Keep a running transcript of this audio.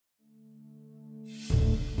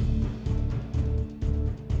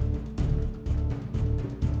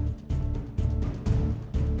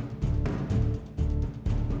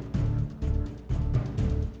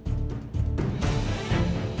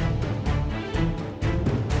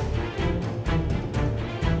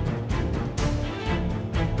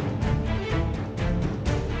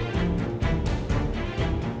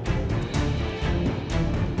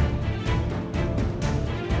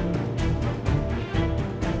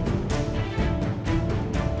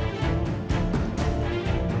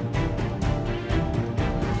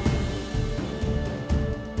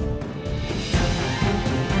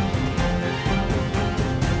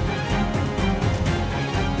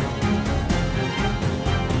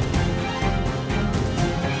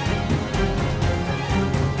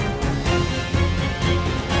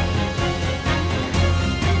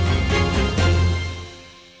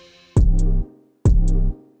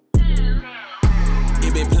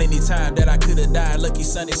Time that I could've died. Lucky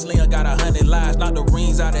Sunny Slim got 100 lives. Knock the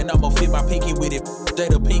rings out and I'ma fit my pinky with it.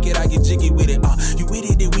 Jada pink it, I get jiggy with it. You with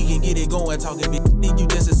it, then we can get it going. Talking big, then you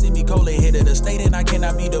just a semi-colon head of the state, and I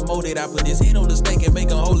cannot be demoted. I put his head on the stake and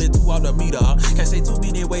make him hold it 2 off the meter. Can't say too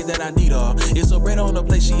many ways that I need her. It's a bread on the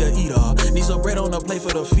plate, she a eater. Need some bread on the plate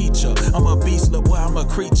for the feature. I'm a beast, little boy, I'm a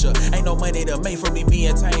creature. Ain't no money to make for me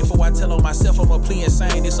being tame. For I tell on myself I'm a plea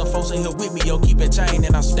insane. There's some folks in here with me, yo, keep it chain,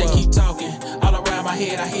 and I swear. They keep talking all around my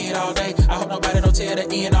head, I hear it all day. I hope nobody don't tell the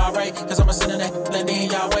end alright, cause I'ma send that blend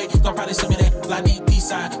in y'all way. Gon' probably send me that I need peace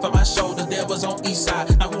sign for my shoulder, devils on east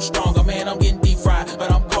side. Now who's stronger, man, I'm getting deep fried,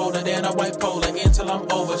 but I'm colder than a white polar until I'm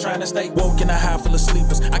over, trying to stay woke in a high full of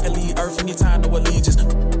sleepers. I can leave earth anytime, no allegiance.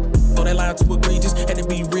 Throw that line too egregious, had to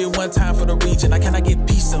be real one time for the region. I cannot get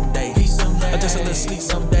peace someday, or just a little sleep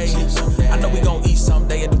someday. I know we gon' eat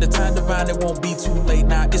someday, and if the time divine, it won't be too late.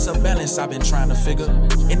 Now it's a balance I've been trying to figure,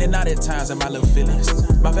 in and out at times in my little feelings.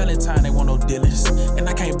 My Valentine ain't want no dealings, and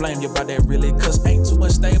I can't blame you about that really, cause ain't too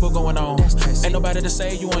much stable going on. Ain't nobody to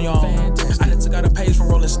save you on your own. I done took out a page from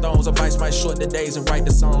Rolling Stones, advice might short the days and write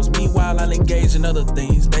the songs. Meanwhile, I'll engage in other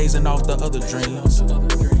things, dazing off the other dreams.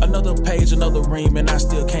 Another page, another ream, and I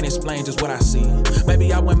still can't explain just what I see.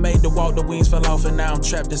 Maybe I wasn't made to walk, the wings fell off, and now I'm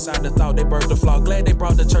trapped inside the thought they birthed the flaw. Glad they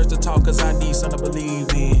brought the church to talk, cause I need something to believe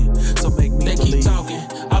in, so make me believe. They keep talking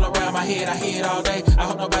all around my head, I hear it all day. I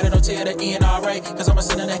hope nobody don't tell the end alright, cause I'ma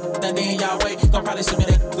send that in y'all way. Gon' probably send me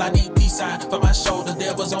that I need peace sign for my shoulder,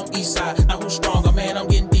 devils on east side. Now who's stronger, man, I'm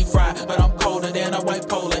getting deep fried, but I'm colder than a white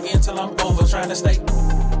polar until I'm over, trying to stay.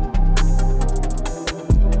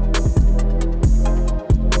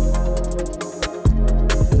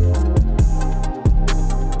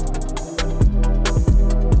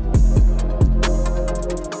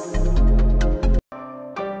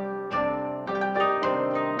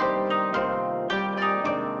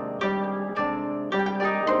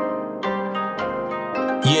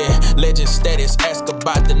 Yeah, legend status, ask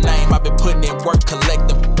about the name. I've been putting in work,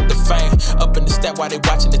 collecting the fame. Up in the stat while they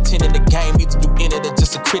watching the 10 in the game. Either you in it or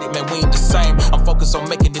just a critic, man, we ain't the same. I'm focused on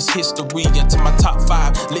making this history into my top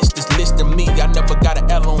 5. List is listing me. I never got an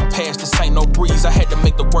L on pass, this ain't no breeze. I had to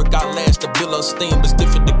make the workout last, the bill of steam. It's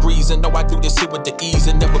different degrees, and know I do this here with the ease.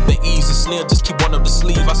 It never been easy, Slim, just keep one up the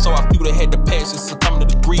sleeve. I saw a few that had the passion, succumb to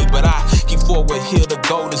the greed, but I keep forward here, the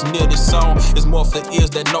goal is near this song. It's more for ears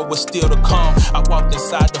that know what's still to come. I walked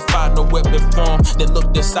inside the fire, no weapon form. Then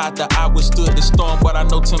looked inside the eye, withstood the storm, but I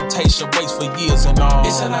know temptation waits for years and all.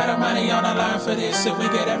 It's a lot of money on the line for this. If we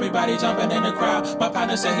get everybody jumping in the crowd, my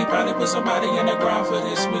partner said he probably put somebody in the ground for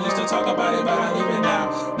this. We used to talk about it, but I leave it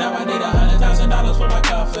now. Now I need $100,000 for my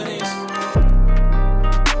confidence.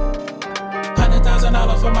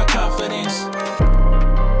 $100,000 for my confidence.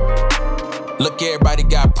 Look, everybody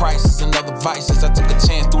got prices and other vices. I took a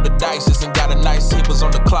chance through the dices and got a nice hit. Was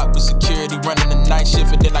on the clock with security running the night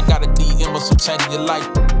shift, and then I got a DM or some change in your life.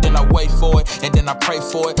 Then I wait for it, and then I pray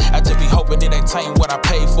for it. I just be hoping it ain't tain't what I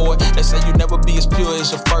paid for it. They say you never be as pure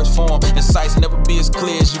as your first form, and sights never be as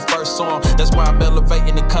clear as you first saw them. That's why I'm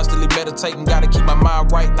elevating and constantly meditating. Gotta keep my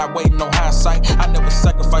mind right, not waiting on hindsight. I never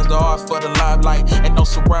sacrifice the art for the limelight, and no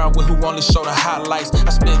surround with who only show the highlights.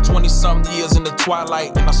 I spent 20-some years in the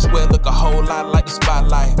twilight, and I swear look a whole lot like the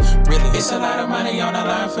spotlight. Really, it's a lot of money on the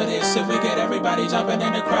line for this. If we get everybody jumping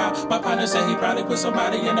in the crowd, my partner said he probably put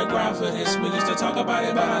somebody in the ground for this. We used to talk about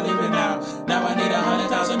it, but I leave it now. Now I need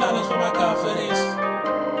 $100,000 for my confidence.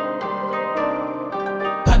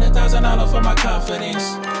 $100,000 for my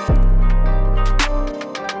confidence.